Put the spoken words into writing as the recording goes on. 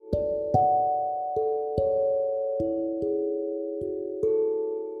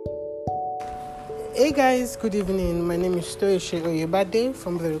Hey guys, good evening. My name is Toyoshe Oyebade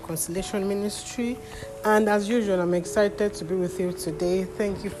from the Reconciliation Ministry, and as usual, I'm excited to be with you today.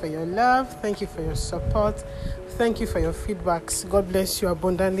 Thank you for your love, thank you for your support, thank you for your feedbacks. God bless you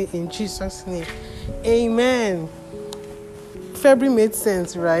abundantly in Jesus' name. Amen. February made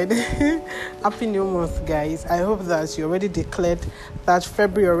sense, right? Happy New Month, guys. I hope that you already declared that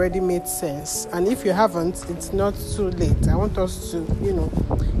February already made sense, and if you haven't, it's not too late. I want us to,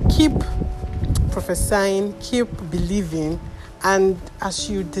 keep prophesying, keep believing, and as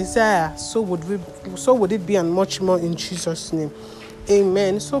you desire, so would it be, and much more in Jesus' name.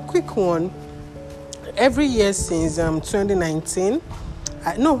 Amen. So quick one. Every year since 2020,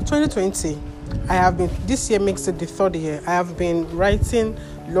 I have been, this year makes it the third year, I have been writing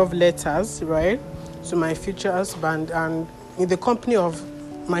love letters, right, to my future husband, and in the company of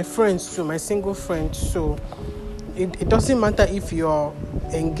my friends too, my single friends. So it doesn't matter if you're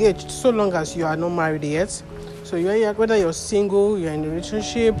engaged, so long as you are not married yet. So whether you're single, you're in a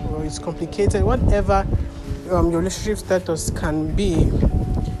relationship, or it's complicated, whatever your relationship status can be,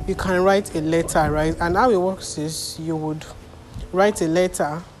 you can write a letter, right? And how it works is you would write a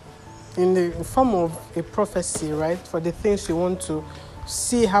letter in the form of a prophecy, right, for the things you want to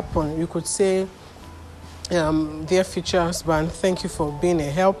see happen. You could say, dear future husband, thank you for being a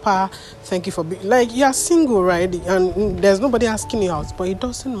helper. Thank you for being, like, you're single, right? And there's nobody asking you out, but it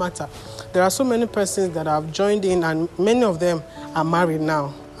doesn't matter. There are so many persons that have joined in, and many of them are married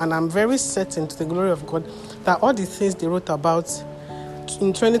now. And I'm very certain, to the glory of God, that all the things they wrote about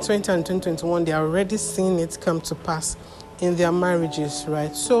in 2020 and 2021, they are already seeing it come to pass in their marriages,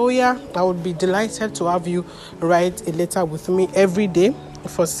 right? So I would be delighted to have you write a letter with me every day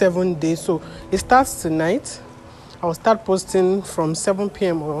for 7 days. So it starts tonight. I'll start posting from 7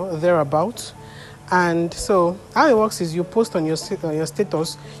 p.m. or thereabout. And so how it works is you post on your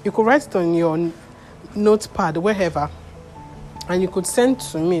status. You could write it on your notepad, wherever, and you could send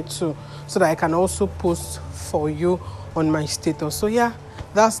to me too, so that I can also post for you on my status. So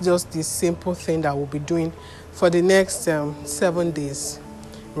that's just the simple thing that we'll be doing for the next 7 days,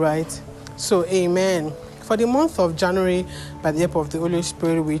 right? So amen. For the month of January, by the help of the Holy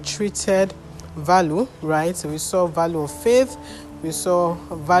Spirit, we treated value, right? So we saw value of faith, we saw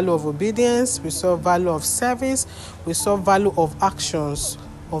value of obedience, we saw value of service, we saw value of actions,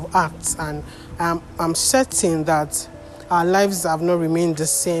 of acts, and I'm certain that our lives have not remained the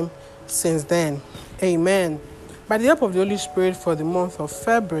same since then. Amen. By the help of the Holy Spirit, for the month of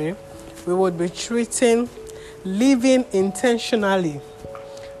February, we would be treating living intentionally,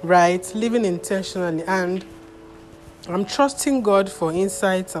 right? Living intentionally. And I'm trusting God for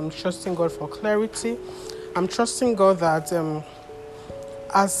insights. I'm trusting God for clarity. I'm trusting God that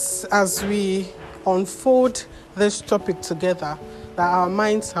as we unfold this topic together, that our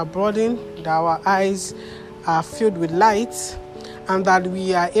minds are broadened, that our eyes are filled with light, and that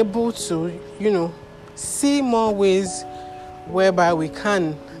we are able to, see more ways whereby we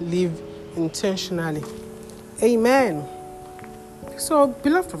can live intentionally. Amen. So,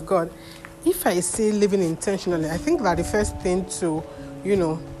 beloved of God, if I say living intentionally, I think that the first thing to,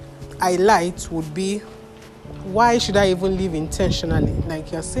 highlight would be, why should I even live intentionally?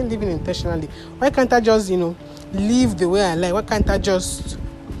 Like, you're saying living intentionally. Why can't I just, live the way I like? Why can't I just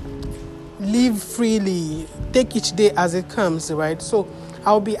live freely, take each day as it comes, right? So,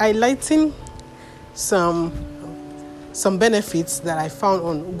 I'll be highlighting some benefits that I found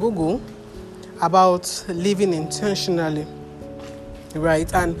on Google about living intentionally,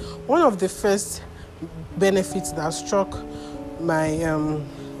 right? And one of the first benefits that struck my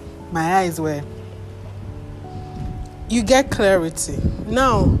eyes were, you get clarity.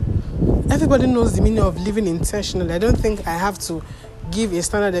 Now, everybody knows the meaning of living intentionally. I don't think I have to give a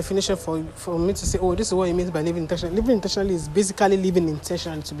standard definition for me to say, this is what it means by living intentionally. Living intentionally is basically living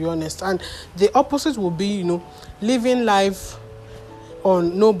intentionally, to be honest. And the opposite will be, living life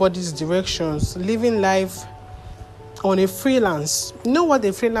on nobody's directions, living life on a freelance. You know what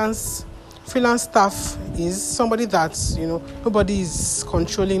a freelance staff is? Somebody that, nobody is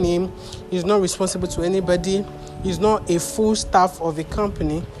controlling him. He's not responsible to anybody. He's not a full staff of a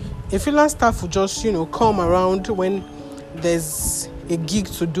company. A freelance staff will just, come around when there's a gig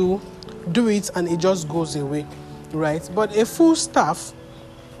to do it, and it just goes away, right? But a full staff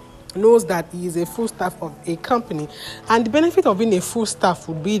knows that he is a full staff of a company, and the benefit of being a full staff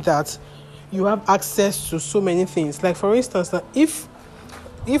would be that you have access to so many things. Like, for instance, if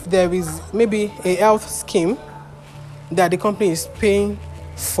there is maybe a health scheme that the company is paying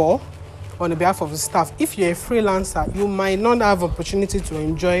for on the behalf of the staff, if you're a freelancer, you might not have opportunity to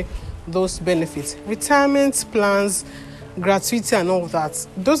enjoy those benefits. Retirement plans gratuity and all that.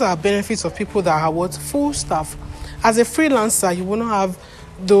 Those are benefits of people that are what? Full staff. As a freelancer, you will not have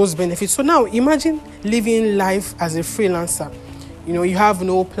those benefits. So now imagine living life as a freelancer. You have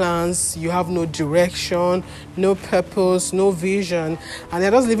no plans, you have no direction, no purpose, no vision, and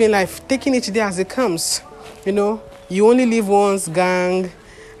you're just living life, taking each day as it comes. You only live once, gang.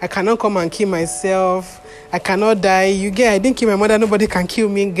 I cannot come and kill myself. I cannot die. I didn't kill my mother, nobody can kill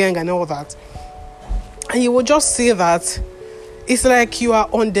me, gang, and all that. And you will just say that it's like you are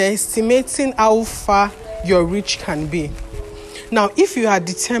underestimating how far your reach can be. Now, if you are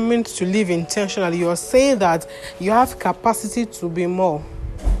determined to live intentionally, you're saying that you have capacity to be more,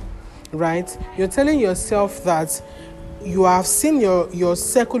 right? You're telling yourself that you have seen your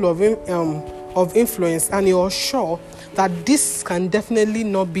circle of influence, and you're sure that this can definitely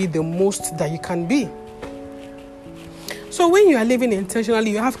not be the most that you can be. So when you are living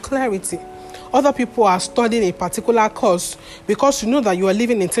intentionally, you have clarity. Other people are studying a particular course because you know that you are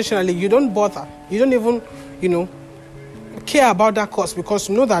living intentionally. You don't bother. You don't even, care about that course because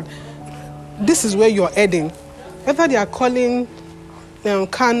you know that this is where you're heading. Whether they are calling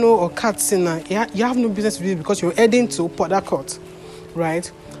Kano or Katsina, you have no business with it because you're heading to Port Harcourt,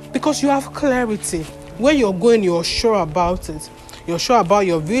 right? Because you have clarity. Where you're going, you're sure about it. You're sure about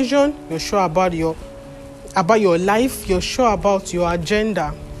your vision. You're sure about your life. You're sure about your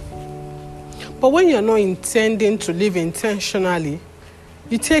agenda. But when you're not intending to live intentionally,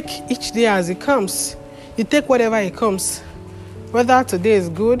 you take each day as it comes. You take whatever it comes. Whether today is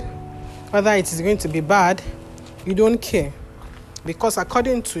good, whether it is going to be bad, you don't care. Because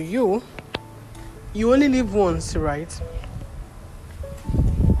according to you, you only live once, right?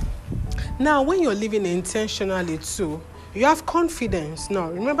 Now, when you're living intentionally too, you have confidence. Now,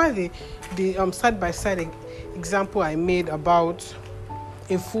 remember the side-by-side example I made about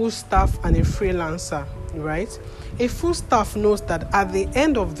a full staff and a freelancer, right? A full staff knows that at the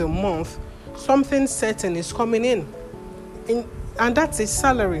end of the month, something certain is coming in, and that's a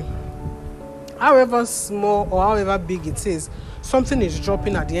salary. However small or however big it is, something is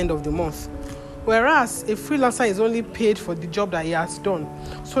dropping at the end of the month. Whereas a freelancer is only paid for the job that he has done.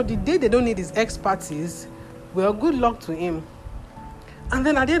 So the day they don't need his expertise, well, good luck to him. And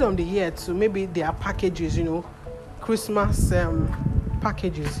then at the end of the year too, maybe there are packages, Christmas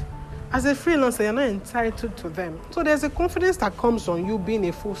packages. As a freelancer, you're not entitled to them. So there's a confidence that comes from you being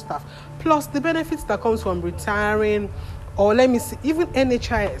a full staff, plus the benefits that comes from retiring, or let me see, even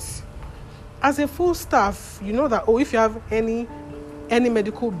NHIS. As a full staff, you know that, if you have any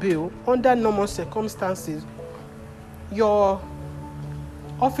medical bill, under normal circumstances, your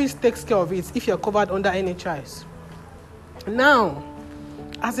office takes care of it if you're covered under NHIS. Now,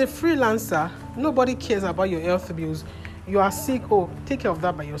 as a freelancer, nobody cares about your health bills. You are sick, take care of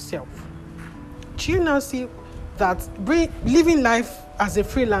that by yourself. Do you now see that living life as a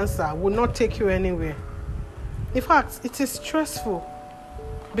freelancer will not take you anywhere? In fact, it is stressful.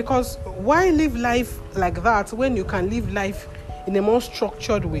 Because why live life like that when you can live life in a more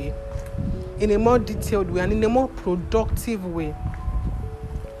structured way, in a more detailed way, and in a more productive way?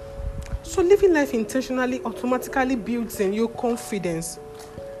 So living life intentionally automatically builds in you confidence,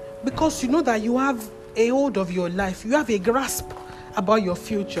 because you know that you have a hold of your life. You have a grasp about your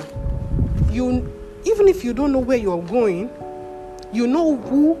future. Even if you don't know where you're going, you know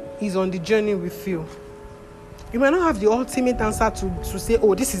who is on the journey with you. You might not have the ultimate answer to say,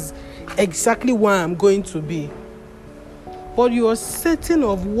 this is exactly where I'm going to be. But you are certain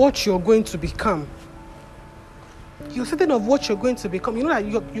of what you're going to become. You're certain of what you're going to become. You know that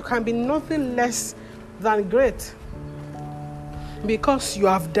you can be nothing less than great. Because you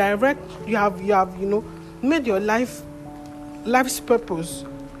have made your life's purpose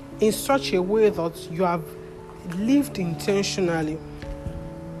in such a way that you have lived intentionally.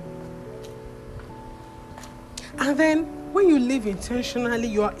 And then when you live intentionally,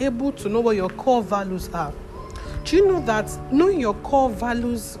 you are able to know what your core values are. Do you know that knowing your core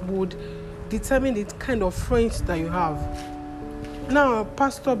values would determine the kind of friends that you have? Now,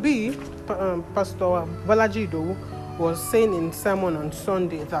 Pastor Balaji Idowu was saying in sermon on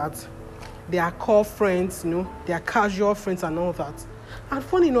Sunday that they are core friends, they are casual friends and all that. And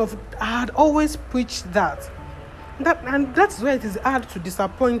funny enough, I had always preached that. And that's where it is hard to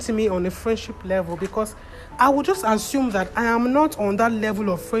disappoint me on a friendship level, because I would just assume that I am not on that level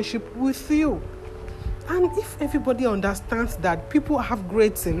of friendship with you. And if everybody understands that people have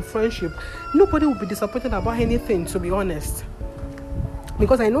grades in friendship, nobody will be disappointed about anything, to be honest.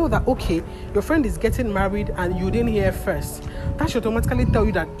 Because I know that, your friend is getting married and you didn't hear first. That should automatically tell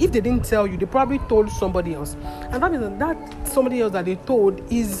you that if they didn't tell you, they probably told somebody else. And that means that somebody else that they told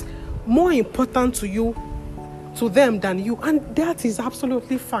is more important to you to them than you, and that is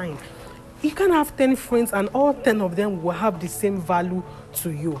absolutely fine. You can have 10 friends and all 10 of them will have the same value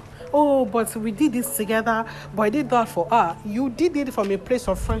to you. Oh, but we did this together, but I did that for her. You did it from a place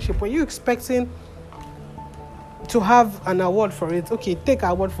of friendship. Were you expecting to have an award for it? Okay, take an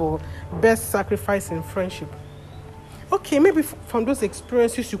award for best sacrifice in friendship. Okay, maybe from those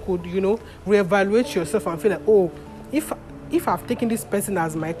experiences you could, reevaluate yourself and feel like, oh, if I've taken this person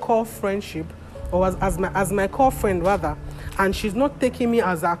as my core friendship, or as my core friend rather, and she's not taking me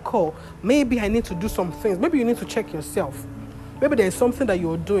as her core, maybe I need to do some things. Maybe you need to check yourself. Maybe there's something that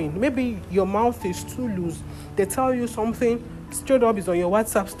you're doing. Maybe your mouth is too loose. They tell you something straight up is on your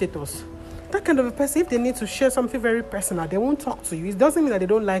WhatsApp status. That kind of a person, if they need to share something very personal, they won't talk to you. It doesn't mean that they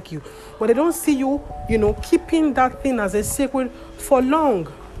don't like you, but they don't see you, keeping that thing as a secret for long,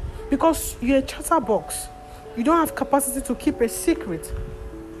 because you're a chatterbox. You don't have capacity to keep a secret.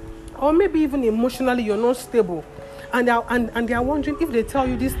 Or maybe even emotionally you're not stable, and they are wondering if they tell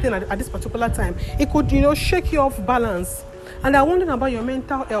you this thing at this particular time, it could shake you off balance, and they're wondering about your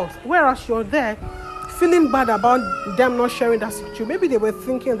mental health, whereas you're there feeling bad about them not sharing that with you. Maybe they were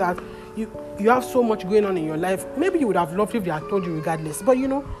thinking that you have so much going on in your life. Maybe you would have loved if they had told you regardless, but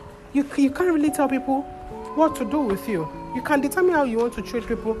you can't really tell people what to do with you. You can determine how you want to treat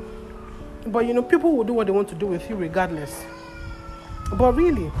people, but people will do what they want to do with you regardless. But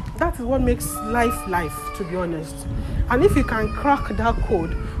really, that is what makes life, to be honest. And if you can crack that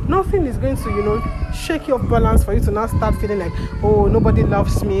code, nothing is going to, shake your balance for you to now start feeling like, oh, nobody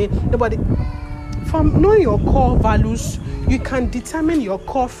loves me. From knowing your core values, you can determine your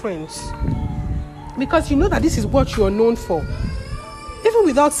core friends. Because you know that this is what you're known for. Even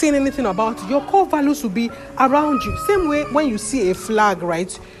without saying anything about it, your core values will be around you. Same way when you see a flag,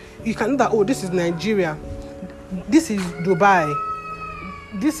 right? You can know that, oh, this is Nigeria. This is Dubai.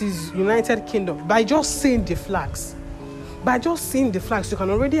 This is United Kingdom. By just seeing the flags, you can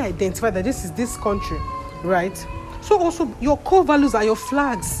already identify that this is this country, right? So also your core values are your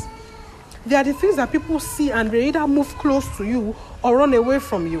flags. They are the things that people see and they either move close to you or run away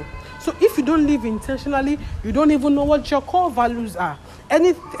from you. So if you don't live intentionally, you don't even know what your core values are.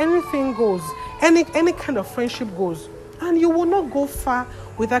 Anything goes, any kind of friendship goes, and you will not go far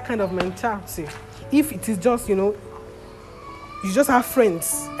with that kind of mentality. If it is just, you just have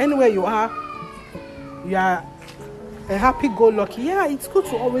friends. Anywhere you are a happy-go-lucky. Yeah, it's good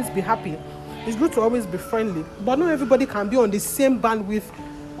to always be happy. It's good to always be friendly. But not everybody can be on the same bandwidth,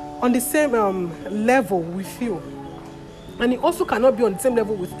 on the same level with you. And it also cannot be on the same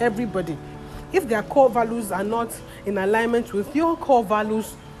level with everybody. If their core values are not in alignment with your core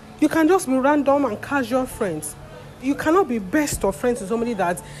values, you can just be random and casual friends. You cannot be best of friends with somebody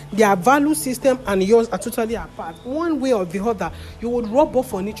that their value system and yours are totally apart. One way or the other, you would rub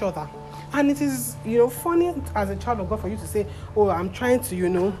off on each other. And it is, funny as a child of God for you to say, oh, I'm trying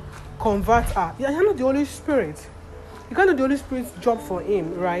to, convert her. Yeah, you're not the Holy Spirit. You can't do the Holy Spirit's job for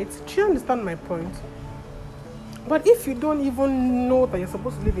him, right? Do you understand my point? But if you don't even know that you're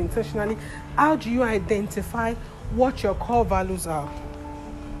supposed to live intentionally, how do you identify what your core values are?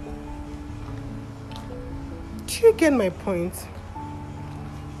 Do you get my point?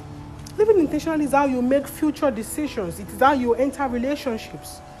 Living intentionally is how you make future decisions. It is how you enter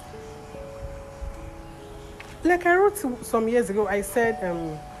relationships. Like I wrote some years ago, I said,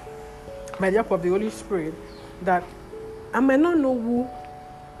 by the help of the Holy Spirit, that I might not know who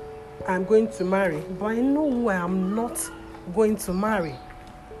I'm going to marry, but I know who I am not going to marry.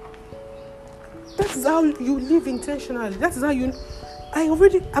 That is how you live intentionally. That is how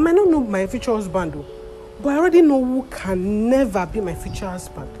I might not know my future husband, though, but I already know who can never be my future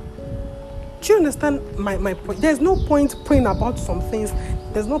husband. Do you understand my point? There's no point praying about some things.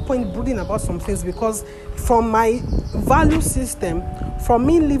 There's no point brooding about some things, because from my value system, from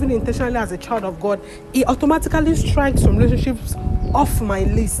me living intentionally as a child of God, it automatically strikes some relationships off my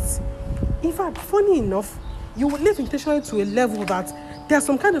list. In fact, funny enough, you will live intentionally to a level that there are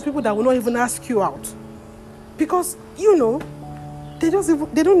some kind of people that will not even ask you out, because they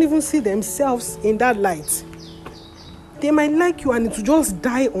don't even see themselves in that light. They might like you and it will just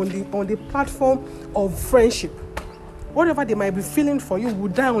die on the platform of friendship. Whatever they might be feeling for you will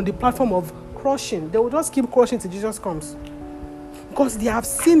die on the platform of crushing. They will just keep crushing till Jesus comes. Because they have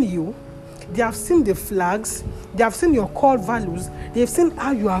seen you, they have seen the flags, they have seen your core values, they have seen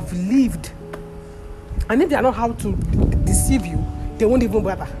how you have lived. And if they are not how to deceive you, they won't even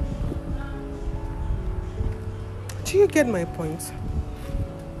bother. Do you get my point?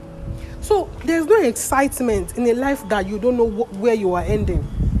 So there's no excitement in a life that you don't know where you are ending.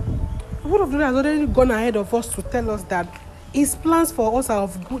 The word of the Lord has already gone ahead of us to tell us that His plans for us are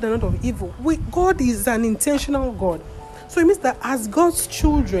of good and not of evil. God is an intentional God. So it means that as God's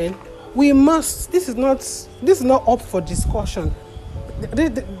children, we must, this is not up for discussion.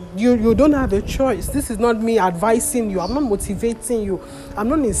 You don't have a choice. This is not me advising you. I'm not motivating you. I'm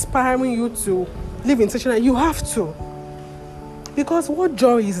not inspiring you to live intentionally. You have to. Because what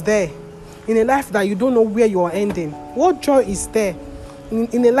joy is there in a life that you don't know where you are ending? What joy is there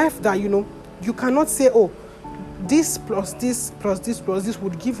in a life that you cannot say, oh, this plus this plus this plus this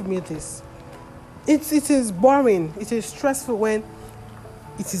would give me this? It is boring. It is stressful when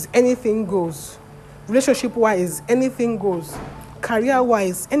it is anything goes. Relationship wise, anything goes. Career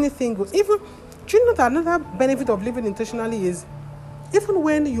wise, anything goes. Even, do you know that another benefit of living intentionally is, even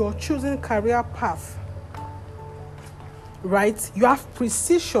when you're choosing career path, right, you have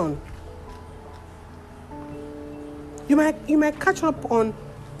precision. You might catch up on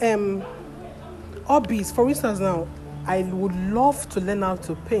hobbies. For instance, now I would love to learn how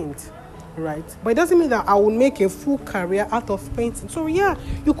to paint, right? But it doesn't mean that I will make a full career out of painting. So yeah,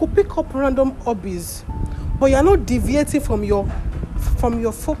 you could pick up random hobbies, but you're not deviating from your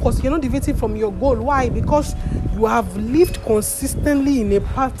focus. You're not deviating from your goal. Why? Because you have lived consistently in a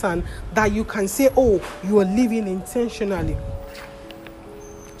pattern that you can say, oh, you are living intentionally.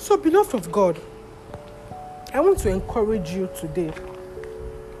 So, beloved of God, I want to encourage you today,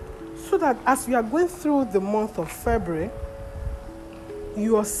 so that as you are going through the month of February,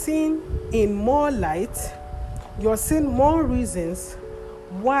 you are seeing in more light, you are seeing more reasons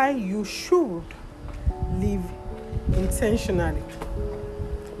why you should live intentionally.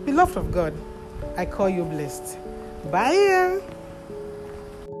 Beloved of God, I call you blessed. Bye.